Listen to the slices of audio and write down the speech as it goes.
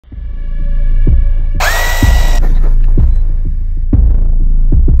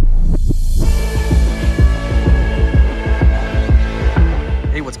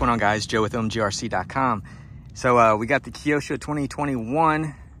on, guys? Joe with OMGRC.com. So we got the Kyosho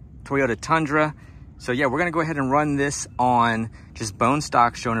 2021 Toyota Tundra. So yeah, we're gonna go ahead and run this on just bone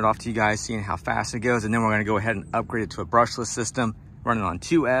stock, showing it off to you guys, seeing how fast it goes, and then we're gonna go ahead and upgrade it to a brushless system, run it on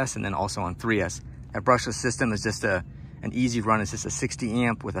 2S and then also on 3S. That brushless system is just an easy run. It's just a 60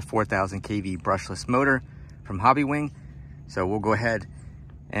 amp with a 4,000 kV brushless motor from Hobbywing. So we'll go ahead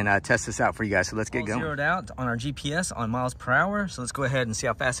and test this out for you guys. So let's get going. Zeroed out on our GPS on miles per hour. So let's go ahead and see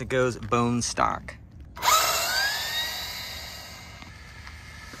how fast it goes bone stock.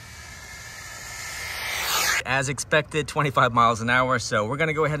 As expected, 25 miles an hour. So we're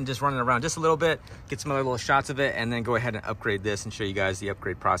gonna go ahead and just run it around just a little bit, get some other little shots of it, and then go ahead and upgrade this and show you guys the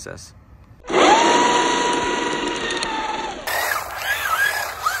upgrade process.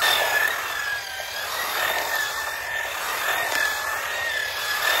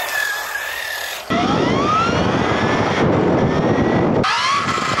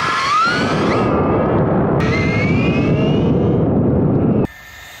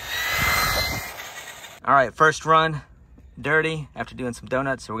 All right, first run, dirty after doing some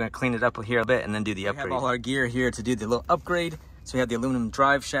donuts. So we're gonna clean it up here a bit and then do the upgrade. We have all our gear here to do the little upgrade. So we have the aluminum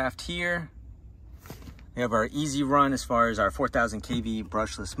drive shaft here. We have our easy run as far as our 4,000 kV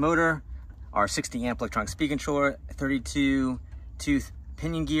brushless motor, our 60 amp electronic speed controller, 32 tooth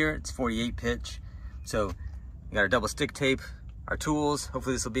pinion gear, it's 48 pitch. So we got our double stick tape, our tools.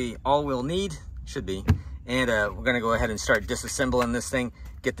 Hopefully this will be all we'll need, should be. And we're gonna go ahead and start disassembling this thing,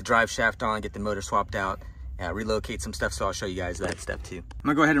 get the drive shaft on, get the motor swapped out, relocate some stuff, so I'll show you guys that step too. I'm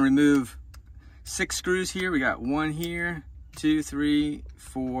gonna go ahead and remove 6 screws here. We got 1 here, 2, 3,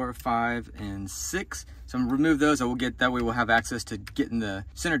 4, 5, and 6. So I'm gonna remove those. That way we'll have access to getting the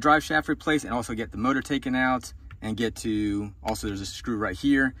center drive shaft replaced and also get the motor taken out, and get to, also there's a screw right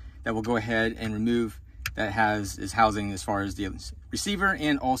here that we'll go ahead and remove, that is housing as far as the receiver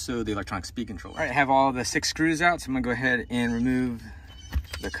and also the electronic speed controller. All right, I have all the 6 screws out, so I'm gonna go ahead and remove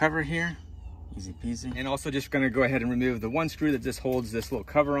the cover here, easy peasy. And also just gonna go ahead and remove the 1 screw that just holds this little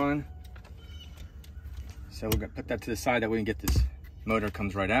cover on. So we're gonna put that to the side, that way we can get this motor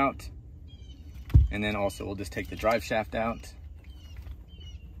comes right out. And then also we'll just take the drive shaft out.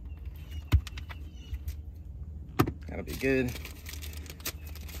 That'll be good.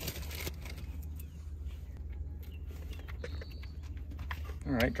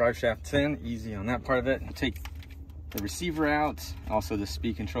 All right, drive shaft's in, easy on that part of it. I'll take the receiver out, also the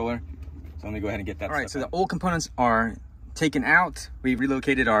speed controller. So let me go ahead and get that. All right, so the old components are taken out. We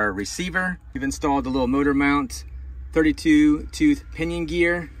relocated our receiver. We've installed the little motor mount, 32 tooth pinion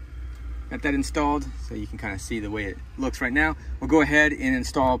gear. Got that installed, so you can kind of see the way it looks right now. We'll go ahead and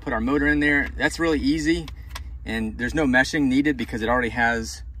put our motor in there. That's really easy, and there's no meshing needed because it already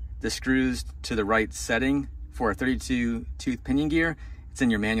has the screws to the right setting for a 32 tooth pinion gear. It's in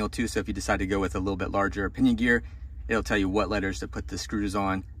your manual too, so if you decide to go with a little bit larger pinion gear, it'll tell you what letters to put the screws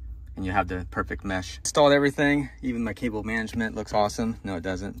on, and you have the perfect mesh. Installed everything, even my cable management looks awesome. No, it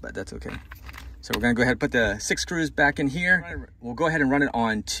doesn't, but that's okay. So we're gonna go ahead and put the 6 screws back in here. We'll go ahead and run it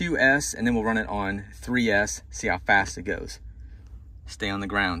on 2S, and then we'll run it on 3S, see how fast it goes. Stay on the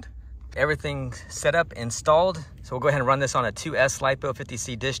ground. Everything's set up, installed. So we'll go ahead and run this on a 2S LiPo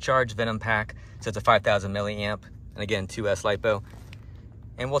 50C discharge Venom pack. So it's a 5,000 milliamp, and again, 2S LiPo.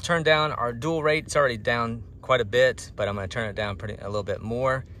 And we'll turn down our dual rate. It's already down quite a bit, but I'm gonna turn it down a little bit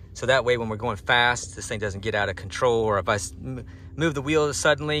more. So that way when we're going fast, this thing doesn't get out of control, or if I move the wheel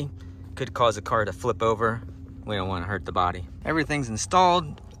suddenly, could cause the car to flip over. We don't wanna hurt the body. Everything's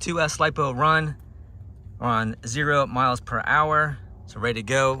installed, 2S LiPo run. We're on 0 miles per hour. So ready to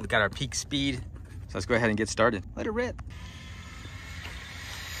go. We've got our peak speed. So let's go ahead and get started. Let it rip.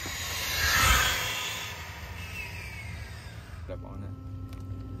 Up on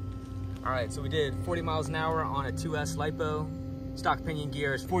it. All right, so we did 40 miles an hour on a 2S LiPo. Stock pinion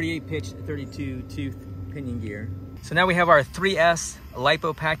gear is 48 pitch, 32 tooth pinion gear. So now we have our 3S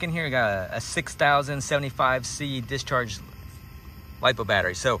LiPo pack in here. We got a 6075C discharge LiPo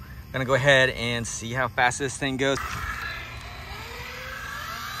battery. So I'm gonna go ahead and see how fast this thing goes.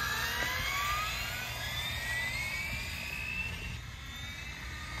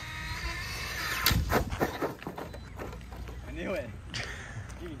 I knew it.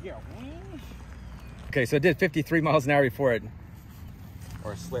 Okay, so it did 53 miles an hour before it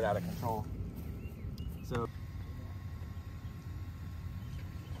slid out of control. So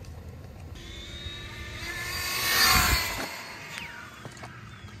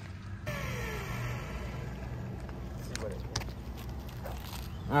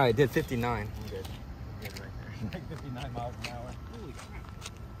all right, it did 59. I'm good. Good right there. Like 59 miles an hour. Holy crap.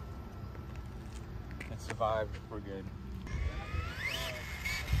 It survived. We're good.